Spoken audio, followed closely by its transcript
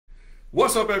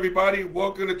What's up, everybody?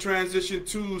 Welcome to Transition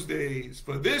Tuesdays.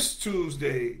 For this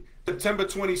Tuesday, September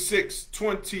 26,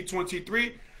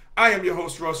 2023, I am your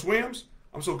host, Russ Williams.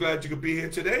 I'm so glad you could be here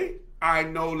today. I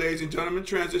know, ladies and gentlemen,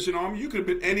 Transition Army, you could have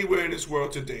been anywhere in this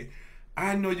world today.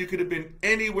 I know you could have been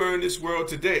anywhere in this world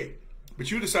today, but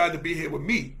you decided to be here with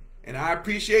me, and I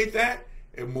appreciate that.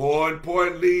 And more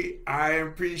importantly, I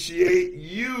appreciate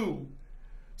you.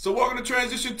 So welcome to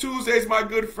Transition Tuesdays, my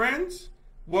good friends.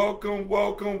 Welcome,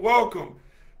 welcome, welcome.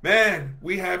 Man,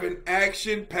 we have an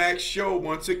action-packed show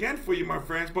once again for you, my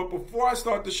friends. But before I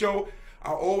start the show,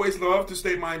 I always love to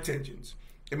state my intentions.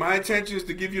 And my intention is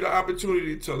to give you the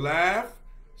opportunity to laugh,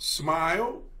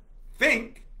 smile,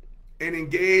 think, and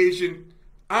engage in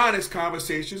honest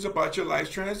conversations about your life's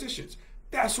transitions.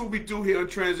 That's what we do here on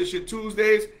Transition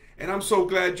Tuesdays. And I'm so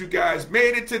glad you guys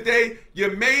made it today. You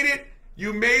made it.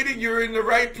 You made it. You're in the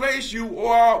right place. You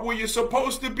are where you're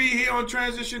supposed to be here on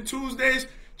Transition Tuesdays,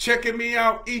 checking me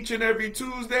out each and every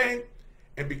Tuesday.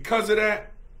 And because of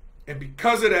that,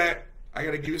 I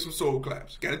got to give you some soul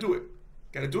claps. Got to do it.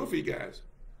 Got to do it for you guys.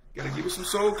 Got to give you some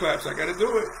soul claps. I got to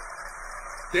do it.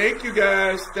 Thank you,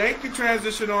 guys. Thank you,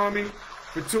 Transition Army,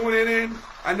 for tuning in.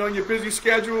 I know your busy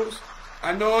schedules.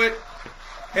 I know it.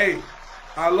 Hey,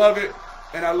 I love it.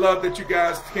 And I love that you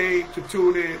guys came to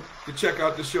tune in to check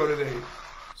out the show today.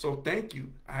 So thank you.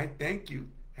 I thank you.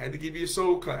 Had to give you a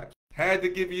soul claps. Had to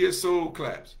give you a soul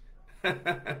claps.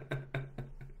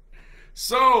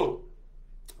 So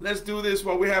let's do this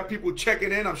while we have people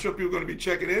checking in. I'm sure people are going to be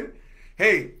checking in.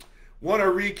 Hey, want to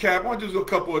recap. I want to do a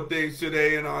couple of things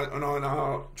today on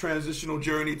our transitional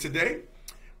journey today.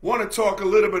 Want to talk a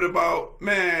little bit about,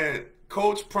 man,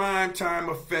 Coach Prime Time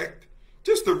effect.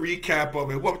 Just a recap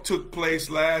of it, what took place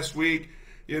last week,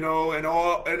 and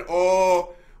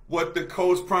all what the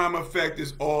Coach Prime effect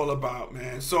is all about,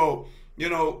 man. So,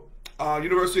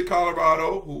 University of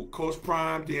Colorado, who Coach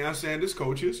Prime, Deion Sanders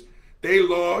coaches, they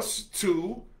lost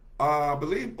to, I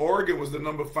believe Oregon was the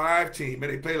number 5 team,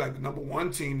 and they played like the number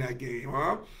 1 team that game,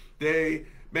 huh? They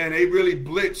really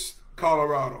blitzed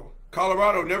Colorado.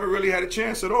 Colorado never really had a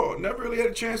chance at all. Never really had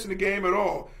a chance in the game at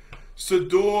all.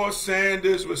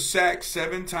 Sanders was sacked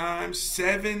 7 times.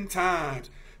 7 times.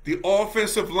 The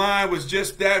offensive line was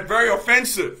just that, very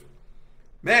offensive.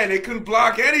 Man, they couldn't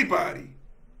block anybody.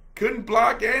 Couldn't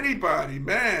block anybody.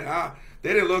 Man,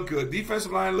 they didn't look good.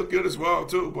 Defensive line looked good as well,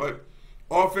 too. But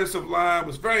offensive line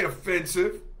was very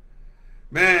offensive.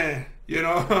 Man,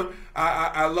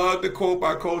 I love the quote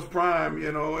by Coach Prime,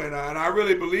 and I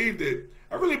really believed it.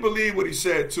 I really believe what he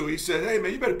said, too. He said, hey,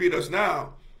 man, you better beat us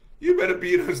now. You better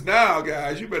beat us now,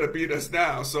 guys. You better beat us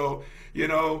now. So,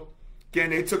 again,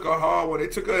 they took a hard one. They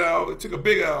took an L. They took a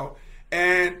big L.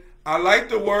 And I like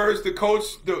the words the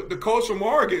coach from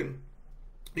Oregon,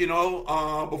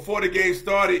 before the game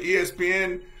started,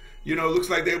 ESPN,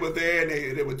 looks like they were there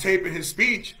and they were taping his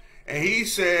speech. And he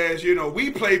says,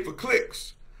 we played for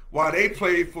clicks while they,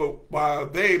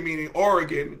 meaning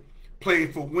Oregon,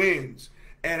 played for wins.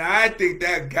 And I think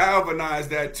that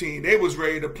galvanized that team. They was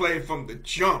ready to play from the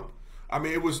jump. I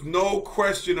mean, it was no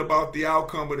question about the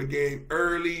outcome of the game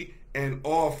early and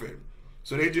often.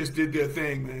 So they just did their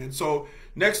thing, man. So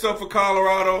next up for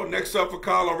Colorado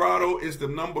is the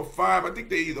number 5. I think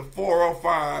they're either 4 or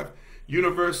 5.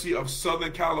 University of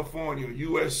Southern California,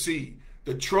 USC.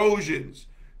 The Trojans,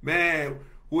 man,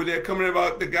 who they're coming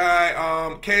about the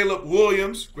guy, Caleb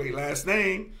Williams, great last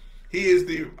name. He is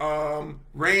the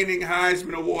reigning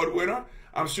Heisman Award winner.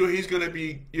 I'm sure he's going to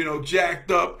be, jacked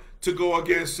up to go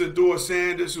against G.O.A.T.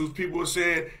 Sanders, who people are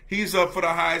saying he's up for the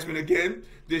Heisman again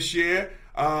this year.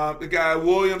 The guy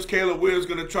Caleb Williams,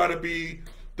 going to try to be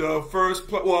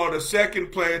the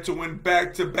second player to win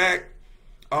back-to-back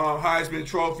Heisman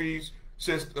trophies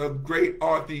since the great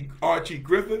Archie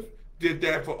Griffith did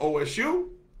that for OSU.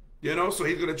 So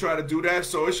he's going to try to do that.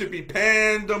 So it should be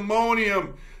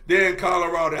pandemonium there in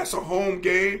Colorado. That's a home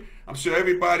game. I'm sure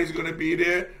everybody's going to be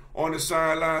there on the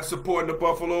sideline supporting the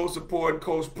Buffaloes, supporting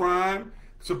Coach Prime,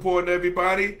 supporting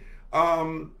everybody.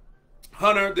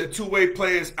 Hunter, the two-way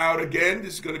player, is out again.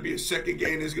 This is going to be his second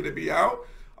game that's going to be out.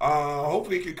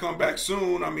 Hopefully he can come back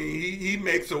soon. I mean, he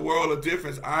makes a world of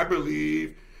difference, I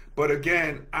believe. But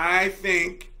again, I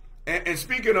think, and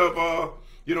speaking of,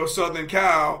 Southern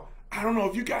Cal, I don't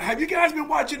know if have you guys been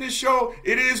watching this show?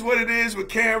 It Is What It Is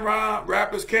with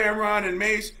rappers Cameron and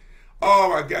Mace. Oh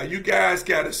my God, you guys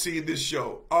got to see this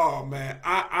show. Oh man,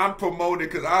 I'm promoting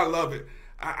because I love it.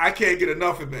 I can't get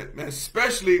enough of it, man.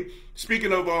 Especially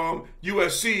speaking of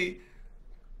USC,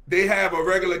 they have a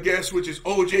regular guest, which is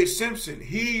O.J. Simpson.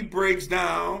 He breaks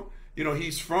down.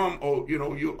 He's from he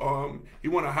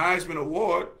won a Heisman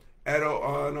Award at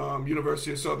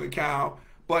University of Southern Cal.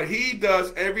 but he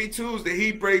does every Tuesday.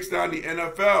 He breaks down the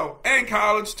NFL and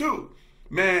college too.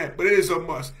 Man, but it is a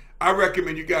must. I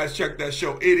recommend you guys check that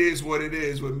show. It is what it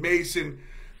is with Mason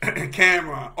and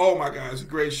Cameron. Oh my God, it's a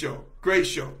great show. Great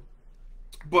show.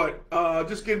 But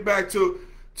just getting back to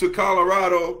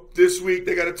Colorado this week,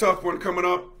 they got a tough one coming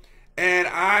up. And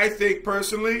I think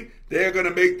personally, they're going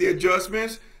to make the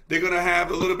adjustments. They're going to have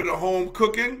a little bit of home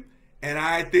cooking. And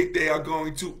I think they are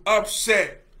going to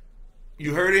upset.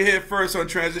 You heard it here first on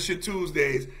Transition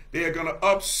Tuesdays. They are going to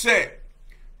upset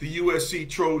the USC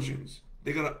Trojans.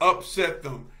 They're going to upset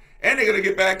them. And they're going to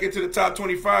get back into the top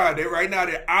 25. Right now,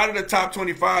 they're out of the top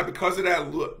 25 because of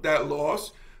that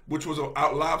loss, which was a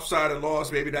lopsided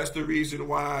loss. Maybe that's the reason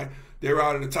why they're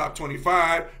out of the top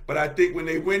 25. But I think when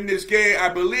they win this game, I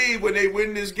believe when they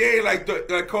win this game, like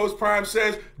Coach Prime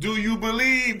says, do you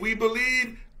believe? We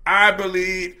believe. I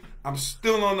believe. I'm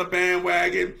still on the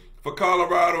bandwagon for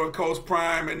Colorado and Coach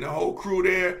Prime and the whole crew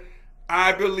there.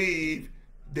 I believe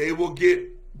they will get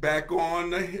back on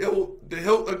the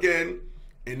hilt again,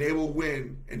 and they will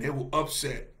win, and they will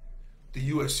upset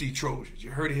the USC Trojans. You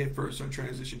heard it here first on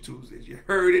Transition Tuesdays. You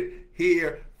heard it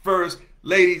here first,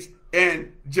 ladies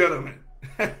and gentlemen.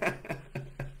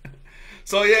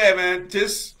 So yeah, man,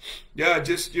 just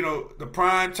the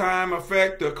prime time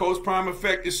effect, the Coach Prime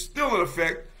effect is still in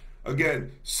effect.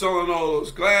 Again, selling all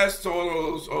those glasses,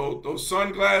 all those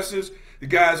sunglasses. The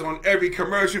guys on every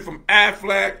commercial from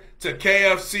Aflac to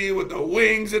KFC with the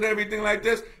wings and everything like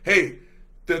this. Hey,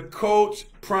 the Coach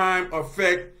Prime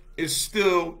effect is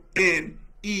still in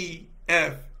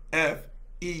EFFECT.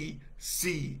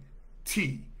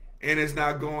 And it's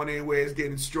not going anywhere. It's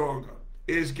getting stronger.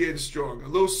 It's getting stronger. A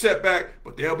little setback,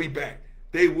 but they'll be back.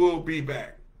 They will be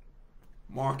back.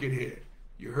 Mark it here.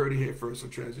 You heard it here first on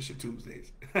Transition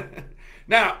Tuesdays.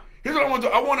 Now, here's what I want to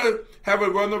do. I want to have a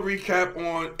recap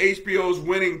on HBO's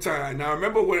Winning Time. Now,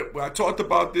 remember when I talked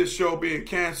about this show being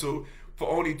canceled for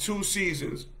only 2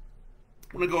 seasons.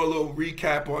 I'm going to go a little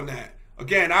recap on that.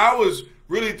 Again, I was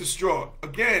really distraught.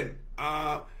 Again,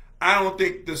 I don't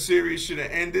think the series should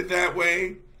have ended that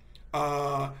way.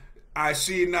 I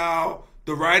see now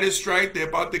the writer's strike. They're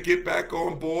about to get back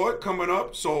on board coming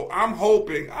up. So I'm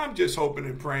just hoping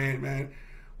and praying, man.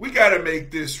 We got to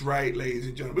make this right, ladies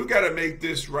and gentlemen. We got to make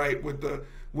this right with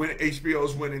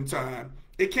HBO's Winning Time.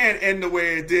 It can't end the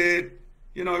way it did.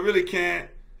 It really can't.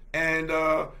 And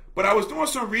but I was doing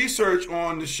some research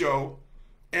on the show,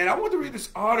 and I want to read this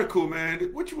article,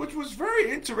 man, which was very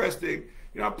interesting.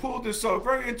 I pulled this up,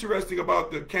 very interesting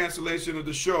about the cancellation of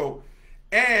the show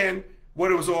and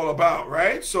what it was all about,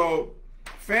 right? So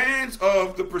fans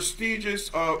of the prestigious,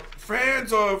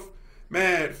 fans of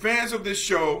this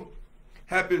show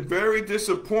have been very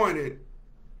disappointed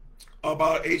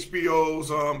about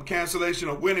HBO's cancellation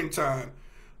of Winning Time.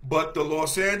 But the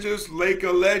Los Angeles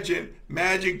Laker legend,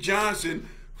 Magic Johnson,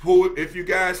 who, if you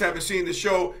guys haven't seen the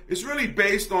show, is really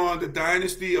based on the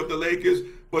dynasty of the Lakers.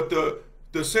 But the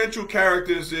central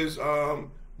characters is,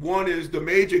 one is the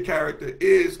major character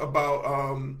is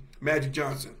about Magic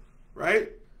Johnson,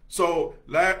 right? So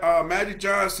Magic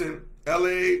Johnson,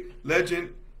 LA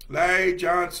legend, Magic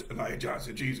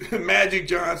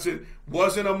Johnson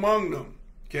wasn't among them,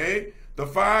 okay? The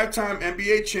 5-time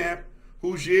NBA champ,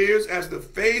 whose years as the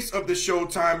face of the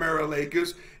Showtime era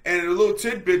Lakers, and a little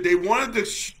tidbit, they wanted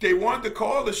to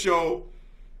call the show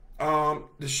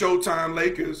the Showtime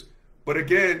Lakers, but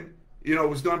again, it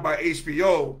was done by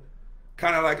HBO,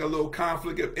 kind of like a little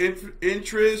conflict of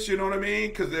interest, you know what I mean?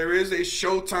 Because there is a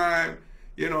Showtime,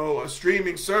 a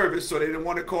streaming service, so they didn't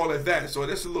want to call it that. So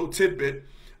that's a little tidbit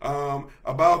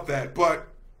about that. But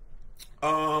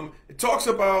it talks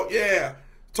about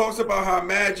how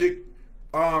Magic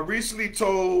recently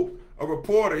told a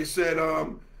reporter, he said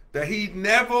that he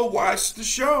never watched the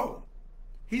show.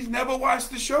 He's never watched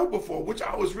the show before, which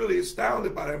I was really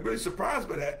astounded by that. I'm really surprised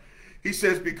by that. He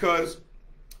says because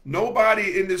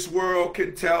nobody in this world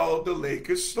can tell the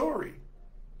Lakers story.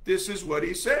 This is what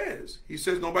he says. He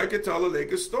says nobody can tell the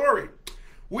Lakers story.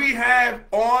 We have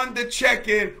on the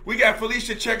check-in, we got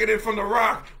Felicia checking in from The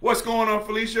Rock. What's going on,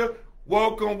 Felicia?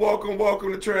 Welcome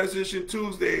to Transition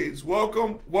Tuesdays.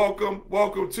 Welcome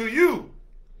to you.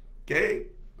 Okay?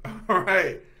 All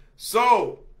right.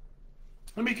 So,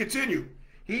 let me continue.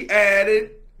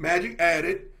 Magic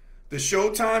added, the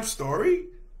Showtime story?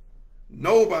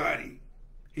 Nobody.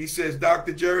 He says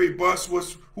Dr. Jerry Buss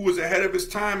who was ahead of his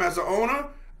time as an owner.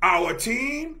 Our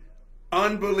team?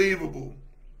 Unbelievable.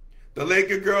 The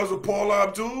Laker girls with Paula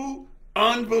Abdul?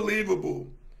 Unbelievable.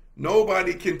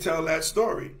 Nobody can tell that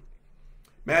story.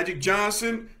 Magic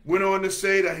Johnson went on to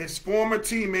say that his former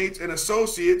teammates and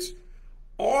associates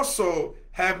also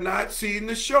have not seen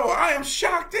the show. I am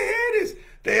shocked to hear this.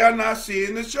 They are not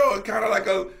seeing the show. It kind of like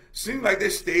seems like they're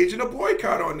staging a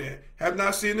boycott on there. Have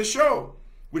not seen the show,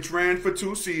 which ran for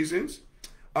 2 seasons.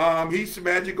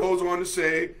 Magic goes on to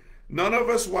say, none of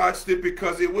us watched it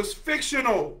because it was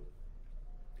fictional.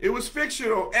 It was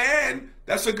fictional. And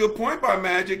that's a good point by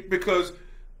Magic, because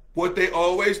what they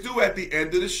always do at the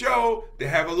end of the show, they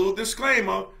have a little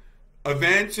disclaimer.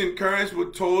 Events and currents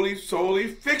were solely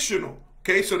fictional.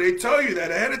 Okay, so they tell you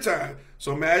that ahead of time.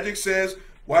 So Magic says,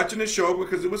 watching the show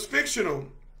because it was fictional.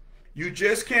 You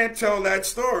just can't tell that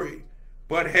story.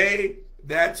 But hey,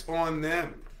 that's on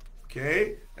them.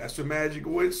 Okay, that's what Magic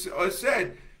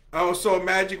said. Also,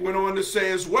 Magic went on to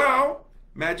say as well,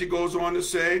 Magic goes on to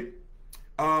say,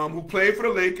 who played for the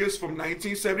Lakers from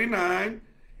 1979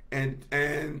 and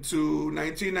to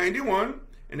 1991,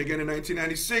 and again in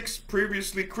 1996,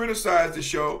 previously criticized the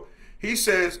show. He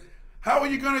says, how are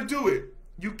you going to do it?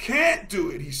 You can't do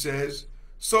it, he says.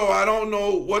 So I don't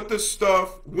know what the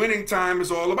stuff Winning Time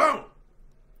is all about.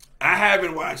 I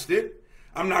haven't watched it.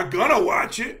 I'm not going to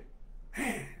watch it.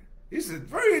 Man, this is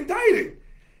very indicting.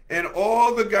 And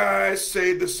all the guys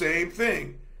say the same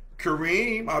thing.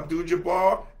 Kareem,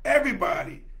 Abdul-Jabbar,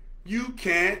 everybody. You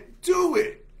can't do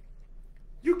it.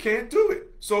 You can't do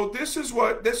it. So this is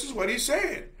what he's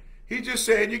saying. He's just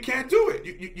saying you can't do it.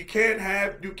 You can't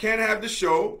have the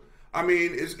show. I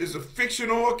mean, it's a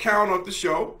fictional account of the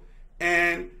show.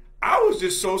 And I was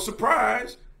just so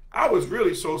surprised. I was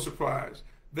really so surprised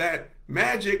that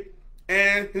Magic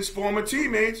and his former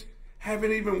teammates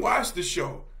haven't even watched the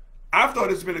show. I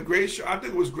thought it's been a great show. I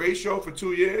think it was a great show for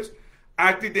 2 years.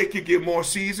 I think they could get more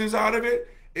seasons out of it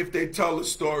if they tell the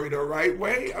story the right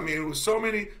way. I mean, it was so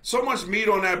much meat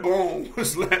on that bone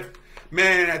was left,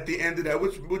 man, at the end of that,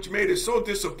 which made it so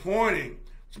disappointing.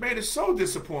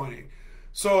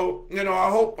 So, I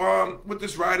hope with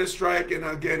this writer's strike, and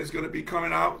again, it's going to be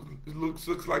coming out. It looks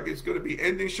like it's going to be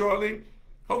ending shortly.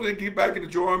 Hopefully, they get back in the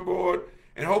drawing board,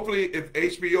 and hopefully, if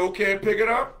HBO can't pick it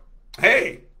up,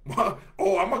 hey, I'm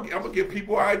gonna give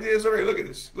people ideas already. Look at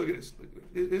this.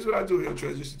 Here's what I do here on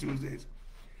Transition Tuesdays.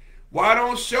 Why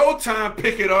don't Showtime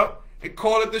pick it up and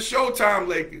call it the Showtime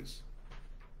Lakers?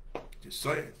 Just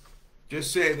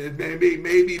saying that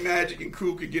maybe Magic and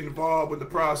crew could get involved with the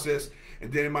process,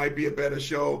 and then it might be a better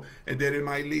show, and then it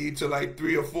might lead to like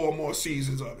 3 or 4 more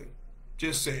seasons of it.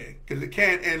 Just saying, because it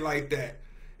can't end like that.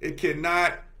 It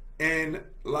cannot end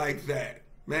like that.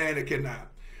 Man, it cannot.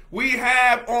 We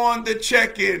have on the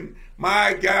check-in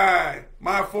my guy,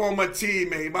 my former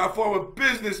teammate, my former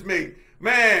business mate,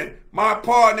 man, my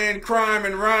partner in crime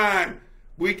and rhyme.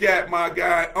 We got my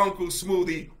guy, Uncle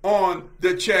Smoothie, on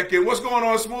the check-in. What's going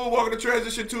on, Smooth? Welcome to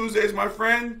Transition Tuesdays, my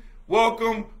friend.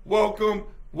 Welcome.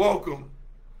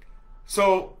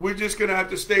 So we're just going to have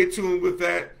to stay tuned with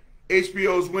that.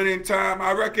 HBO's Winning Time.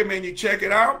 I recommend you check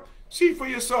it out. See for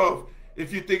yourself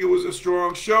if you think it was a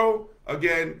strong show.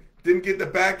 Again, didn't get the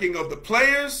backing of the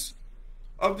players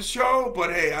of the show,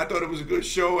 but hey, I thought it was a good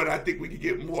show, and I think we could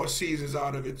get more seasons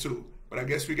out of it too. But I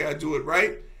guess we got to do it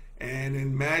right. And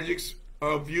in Magic's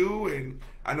view, and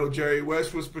I know Jerry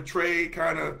West was portrayed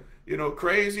kind of,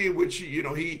 crazy, which,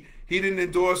 he didn't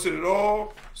endorse it at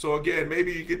all. So again,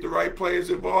 maybe you get the right players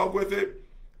involved with it,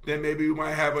 then maybe we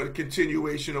might have a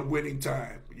continuation of Winning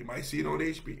Time. You might see it on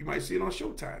HBO. You might see it on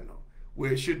Showtime, though,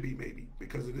 where it should be maybe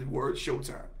because of the word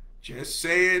Showtime. Just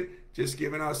saying, just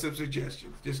giving out some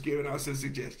suggestions. Just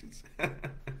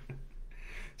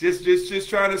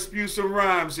trying to spew some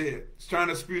rhymes here.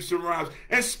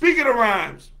 And speaking of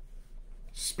rhymes,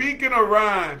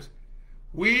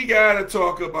 we got to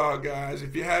talk about, guys,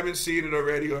 if you haven't seen it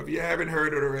already or if you haven't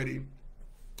heard it already,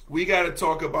 we got to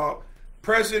talk about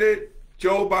President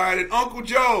Joe Biden, Uncle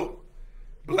Joe,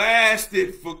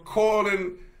 blasted for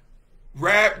calling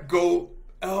rap GOAT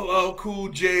LL Cool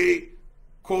J,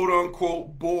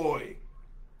 quote-unquote, boy.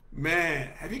 Man,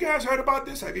 have you guys heard about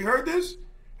this? Have you heard this?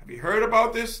 Have you heard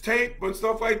about this tape and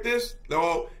stuff like this?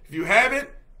 No, if you haven't,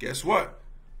 guess what?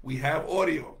 We have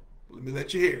audio. Let me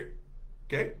let you hear it.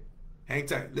 Okay? Hang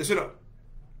tight. Listen up.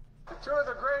 Two of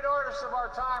the great artists of our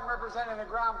time representing the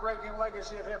groundbreaking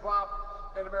legacy of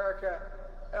hip-hop in America,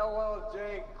 LL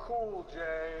Cool J.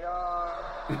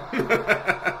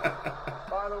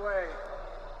 By the way,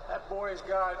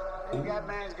 that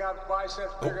man's got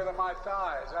biceps bigger than my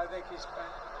thighs. I think he's been.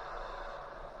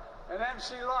 And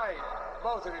MC Light,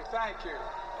 both of you, thank you.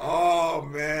 Oh,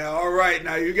 man. All right.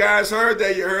 Now, you guys heard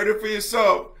that. You heard it for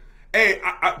yourself. Hey,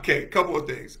 okay, a couple of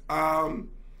things.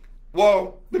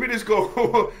 Well, let me just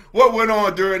go what went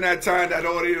on during that time, that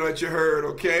audio that you heard,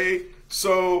 okay?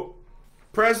 So,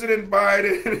 President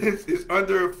Biden is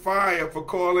under fire for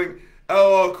calling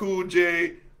LL Cool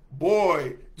J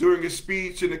boy during a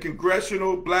speech in the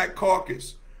Congressional Black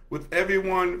Caucus, with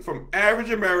everyone from average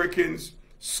Americans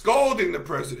scolding the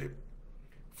president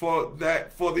for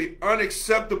the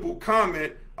unacceptable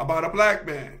comment about a black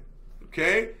man.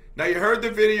 Okay? Now you heard the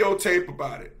videotape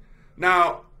about it.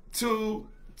 Now, to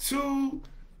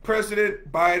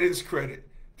President Biden's credit,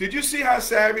 did you see how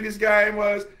savvy this guy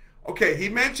was? Okay, he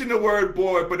mentioned the word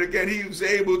boy, but again, he was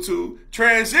able to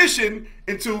transition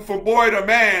into from boy to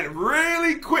man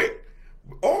really quick,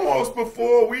 almost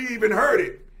before we even heard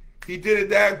it. He did it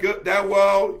that good, that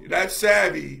well, that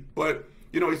savvy. But,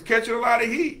 you know, he's catching a lot of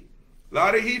heat. A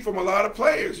lot of heat from a lot of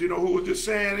players, you know, who were just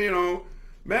saying, you know,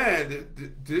 man,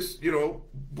 this, you know,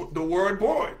 the word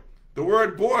boy. The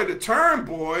word boy, the term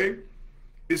boy,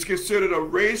 is considered a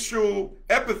racial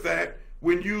epithet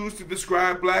when used to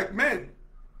describe black men.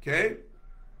 Okay?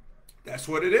 That's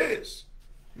what it is.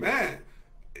 Man,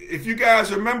 if you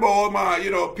guys remember all my, you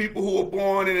know, people who were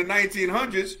born in the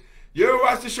 1900s, you ever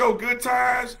watch the show Good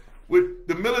Times with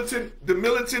the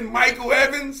militant Michael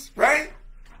Evans, right?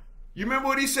 You remember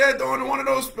what he said on one of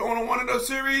those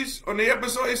series, on the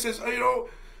episode? He says, you know,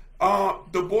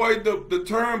 the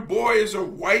term boy is a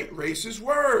white racist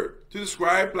word to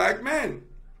describe black men.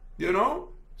 You know?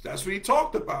 That's what he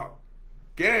talked about.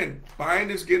 Again,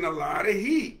 Biden's getting a lot of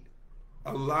heat.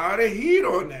 A lot of heat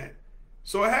on that.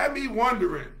 So it had me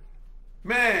wondering,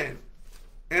 man,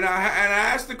 and I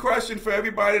asked the question for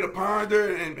everybody to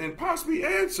ponder and possibly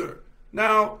answer.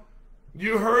 Now,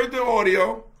 you heard the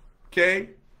audio,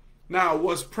 okay? Now,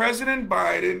 was President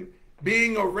Biden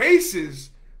being a racist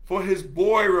for his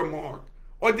boy remark,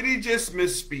 or did he just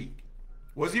misspeak?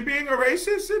 Was he being a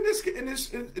racist in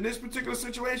this particular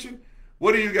situation?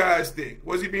 What do you guys think?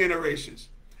 Was he being a racist?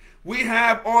 We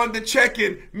have on the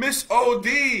check-in Miss OD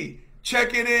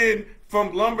checking in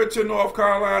from Lumberton, North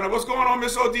Carolina. What's going on,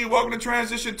 Miss OD? Welcome to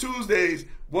Transition Tuesdays.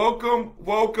 Welcome,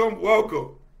 welcome,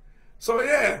 welcome. So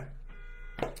yeah,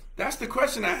 that's the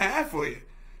question I have for you.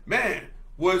 Man,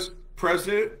 was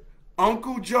President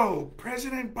Uncle Joe,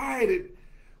 President Biden,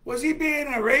 was he being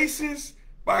a racist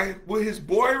with his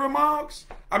boy remarks?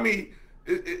 I mean,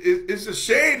 it's a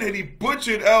shame that he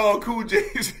butchered LL Cool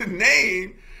J's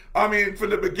name. I mean,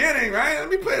 from the beginning, right? Let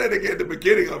me play that again, the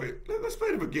beginning of it. Let's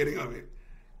play the beginning of it.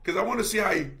 Because I want to see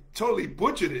how he totally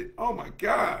butchered it. Oh, my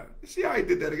God. Let's see how he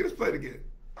did that again. Let's play it again.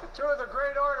 Two of the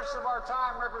great artists of our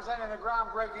time representing the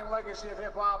groundbreaking legacy of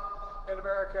hip-hop in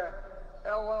America,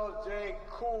 LL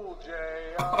Cool J.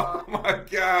 Oh, my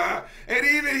God. And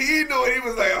even he knew it. He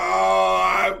was like,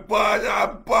 oh, I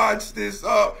botched this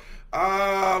up.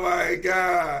 Oh, my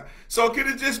God. So could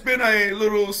it just been a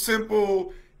little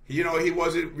simple... You know, he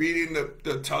wasn't reading the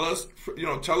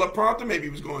teleprompter. Maybe he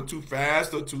was going too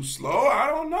fast or too slow. I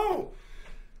don't know.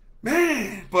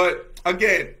 Man, but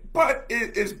again,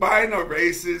 is Biden a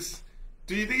racist?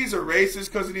 Do you think he's a racist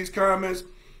because of these comments?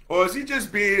 Or is he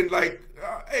just being like,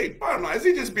 hey, bottom line, is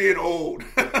he just being old?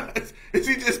 Is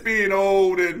he just being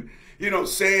old and, you know,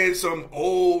 saying some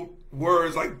old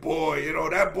words like boy, you know,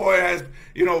 that boy has,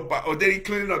 you know, or did he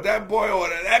clean it up? That boy, or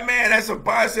that man has some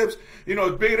biceps, you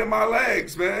know, bigger than my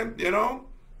legs, man, you know?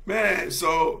 Man,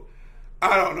 so,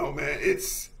 I don't know, man.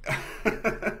 It's,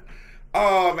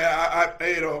 oh, man, I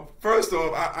you know, first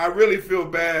off, I really feel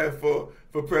bad for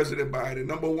President Biden.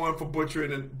 Number one, for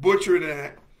butchering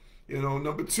that, you know.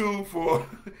 Number two, for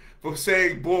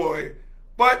saying boy.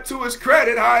 But to his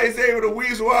credit, how he's able to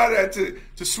weasel out of that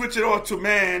to switch it off to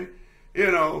man. You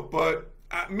know, but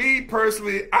me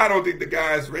personally, I don't think the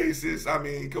guy's racist. I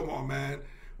mean, come on, man.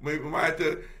 We might have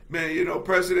to, man, you know,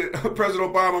 President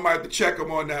Obama might have to check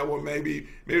him on that one. Maybe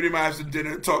they might have some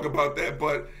dinner and talk about that.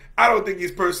 But I don't think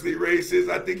he's personally racist.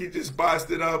 I think he just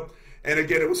botched it up. And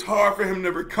again, it was hard for him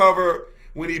to recover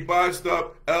when he botched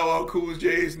up LL Cool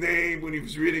J's name when he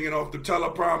was reading it off the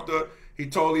teleprompter. He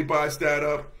totally botched that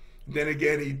up. Then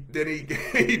again,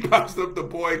 he botched up the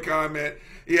boy comment.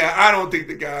 Yeah, I don't think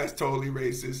the guy's totally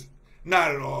racist.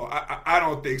 Not at all. I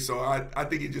don't think so. I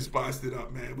think he just bossed it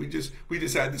up, man. We just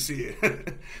had to see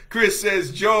it. Chris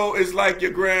says Joe is like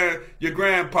your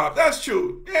grandpop. That's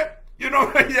true. Yeah, you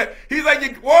know, yeah. He's like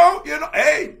you know,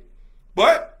 hey,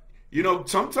 but you know,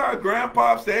 sometimes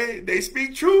grandpops they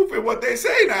speak truth in what they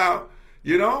say now.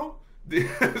 You know,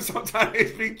 sometimes they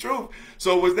speak truth.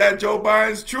 So was that Joe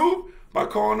Biden's truth by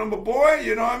calling him a boy?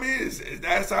 You know what I mean? Is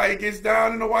that's how he gets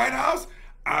down in the White House?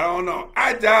 I don't know.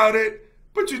 I doubt it.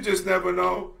 But you just never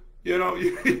know. You know,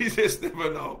 you just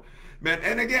never know. Man,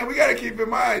 and again, we got to keep in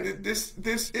mind that this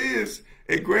is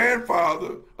a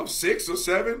grandfather of 6 or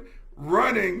 7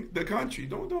 running the country.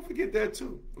 Don't forget that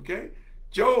too, okay?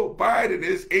 Joe Biden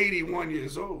is 81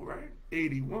 years old, right?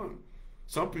 81.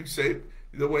 Some people say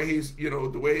the way he's, the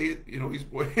way, he's,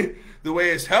 the way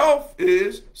his health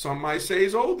is, some might say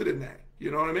he's older than that.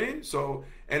 You know what I mean? So,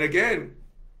 and again,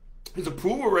 his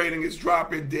approval rating is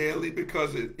dropping daily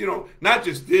because not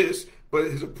just this, but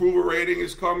his approval rating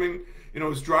is coming,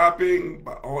 it's dropping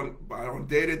on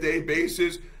day-to-day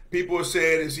basis. People are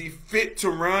saying, is he fit to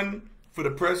run for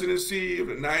the presidency of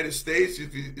the United States?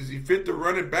 Is he fit to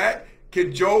run it back?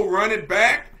 Can Joe run it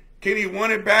back? Can he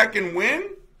run it back and win?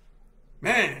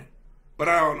 Man, but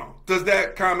I don't know. Does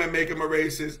that comment make him a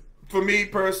racist? For me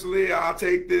personally, I'll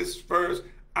take this first.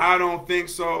 I don't think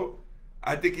so.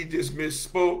 I think he just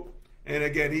misspoke. And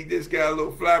again, he just got a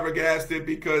little flabbergasted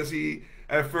because he,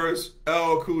 at first,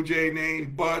 LL Cool J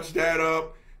name, botched that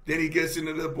up. Then he gets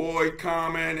into the boy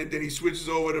comment, and then he switches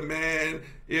over to man,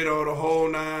 the whole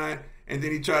nine. And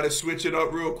then he tried to switch it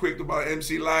up real quick about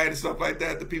MC Light and stuff like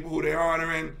that, the people who they're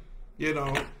honoring,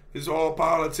 it's all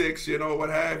politics, what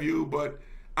have you. But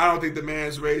I don't think the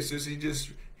man's racist. He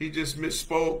just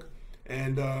misspoke.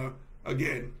 And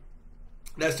again,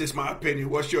 that's just my opinion.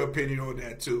 What's your opinion on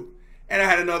that too? And I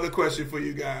had another question for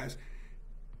you guys.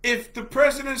 If the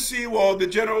presidency, the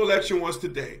general election was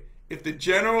today,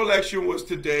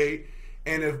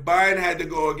 and if Biden had to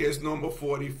go against number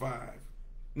 45,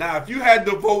 now if you had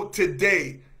to vote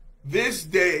today, this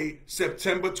day,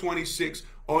 September 26th,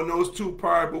 on those two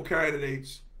probable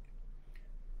candidates,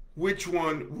 which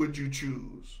one would you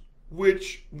choose?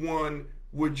 Which one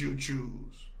would you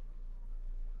choose?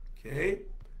 Okay.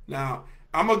 Now,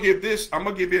 I'm gonna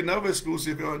give you another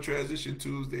exclusive on Transition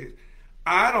Tuesdays.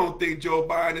 I don't think Joe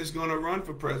Biden is gonna run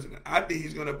for president. I think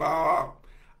he's gonna bow out.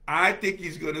 I think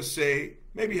he's gonna say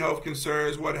maybe health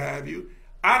concerns, what have you.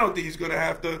 I don't think he's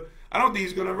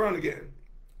gonna run again.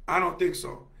 I don't think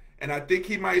so. And I think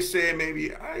he might say a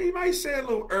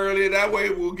little earlier. That way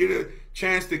we'll get a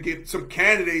chance to get some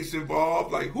candidates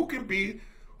involved, like who can be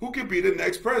the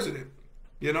next president,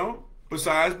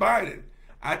 besides Biden.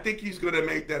 I think he's going to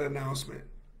make that announcement.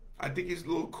 I think he's a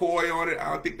little coy on it.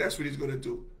 I don't think that's what he's going to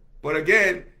do. But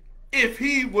again, if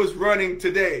he was running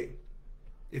today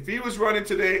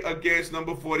against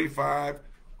number 45,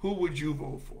 who would you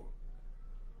vote for?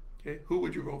 Okay, who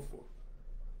would you vote for?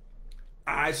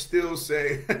 I still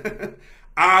say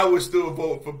I would still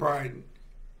vote for Biden.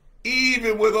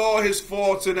 Even with all his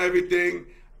faults and everything,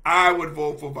 I would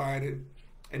vote for Biden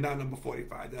and not number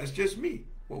 45. That's just me.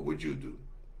 What would you do?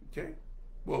 Okay?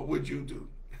 What would you do?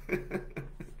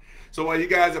 So while you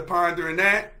guys are pondering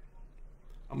that,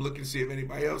 I'm looking to see if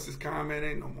anybody else is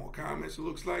commenting. No more comments, it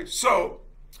looks like. So,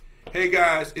 hey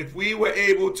guys, if we were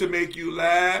able to make you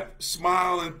laugh,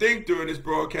 smile, and think during this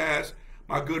broadcast,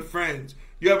 my good friends,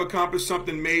 you have accomplished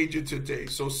something major today.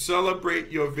 So celebrate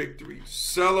your victory.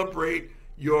 Celebrate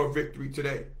your victory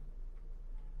today.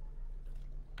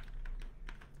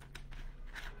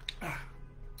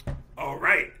 All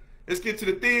right, let's get to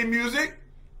the theme music.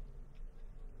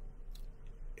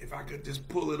 If I could just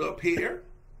pull it up here.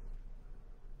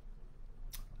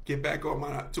 Get back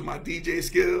on to my DJ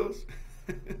skills.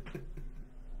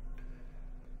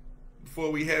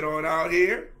 Before we head on out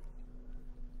here.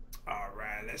 All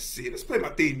right, let's see. Let's play my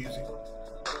theme music.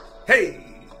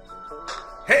 Hey.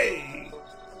 Hey.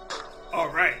 All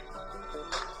right.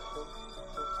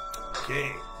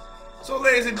 Okay. So,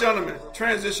 ladies and gentlemen,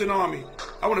 Transition Army,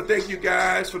 I want to thank you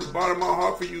guys from the bottom of my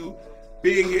heart for you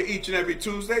being here each and every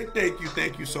Tuesday.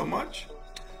 Thank you so much.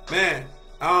 Man,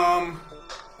 I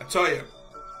tell you,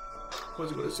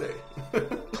 what was I going to say?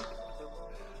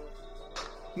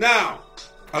 Now,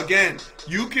 again,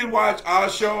 you can watch our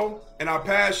show and our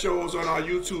past shows on our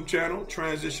YouTube channel,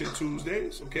 Transition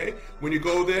Tuesdays, okay? When you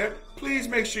go there, please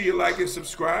make sure you like and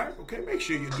subscribe, okay? Make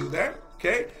sure you do that,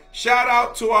 okay? Shout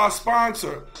out to our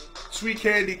sponsor, Sweet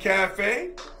Candy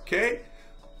Cafe, okay?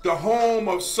 The home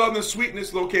of Southern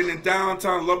Sweetness, located in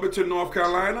downtown Lumberton, North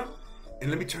Carolina.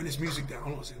 And let me turn this music down.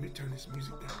 Hold on a second. Let me turn this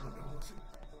music down. Hold on a second.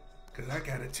 Because I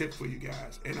got a tip for you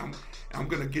guys. And I'm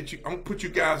gonna put you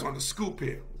guys on the scoop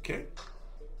here, okay?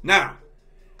 Now,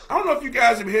 I don't know if you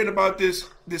guys have heard about this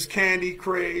candy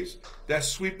craze that's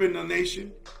sweeping the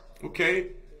nation, okay?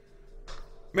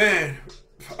 Man,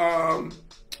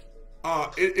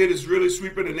 it is really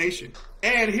sweeping the nation.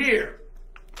 And here,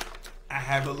 I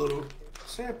have a little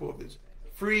sample of this.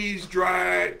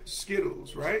 Freeze-dried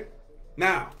Skittles, right?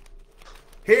 Now,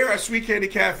 here at Sweet Candy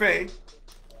Cafe,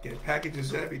 get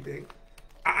packages and everything,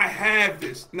 I have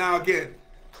this. Now again,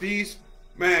 these,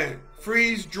 man,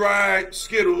 freeze-dried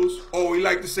Skittles, or we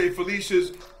like to say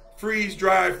Felicia's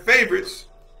freeze-dried favorites,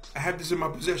 I have this in my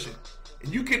possession.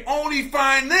 And you can only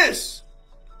find this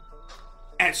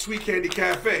at Sweet Candy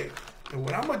Cafe. And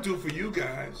what I'm going to do for you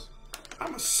guys, I'm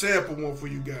going to sample one for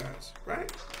you guys,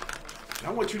 right?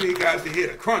 I want you guys to hear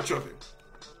the crunch of it.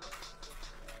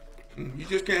 You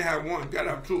just can't have one. You got to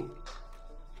have two.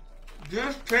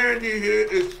 This candy here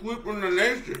is sweeping the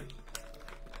nation.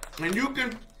 And you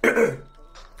can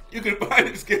you can buy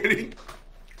this candy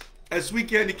at Sweet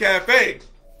Candy Cafe.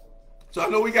 So I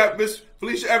know we got Miss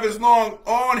Felicia Evans Long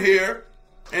on here.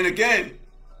 And again,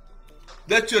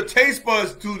 let your taste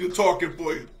buds do the talking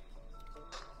for you.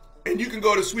 And you can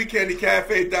go to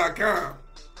sweetcandycafe.com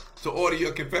to order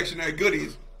your confectionery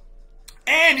goodies.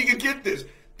 And you can get this.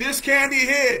 This candy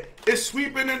here is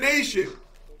sweeping the nation.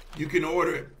 You can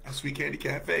order it at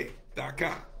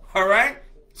sweetcandycafe.com. All right?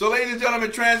 So ladies and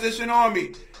gentlemen, transition on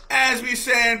me. As we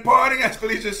say in parting, as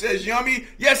Felicia says, yummy.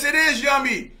 Yes, it is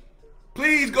yummy.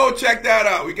 Please go check that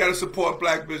out. We got to support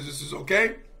black businesses,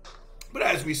 okay? But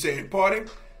as we say in parting,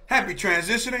 happy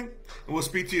transitioning. And we'll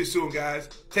speak to you soon, guys.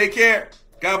 Take care.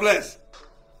 God bless.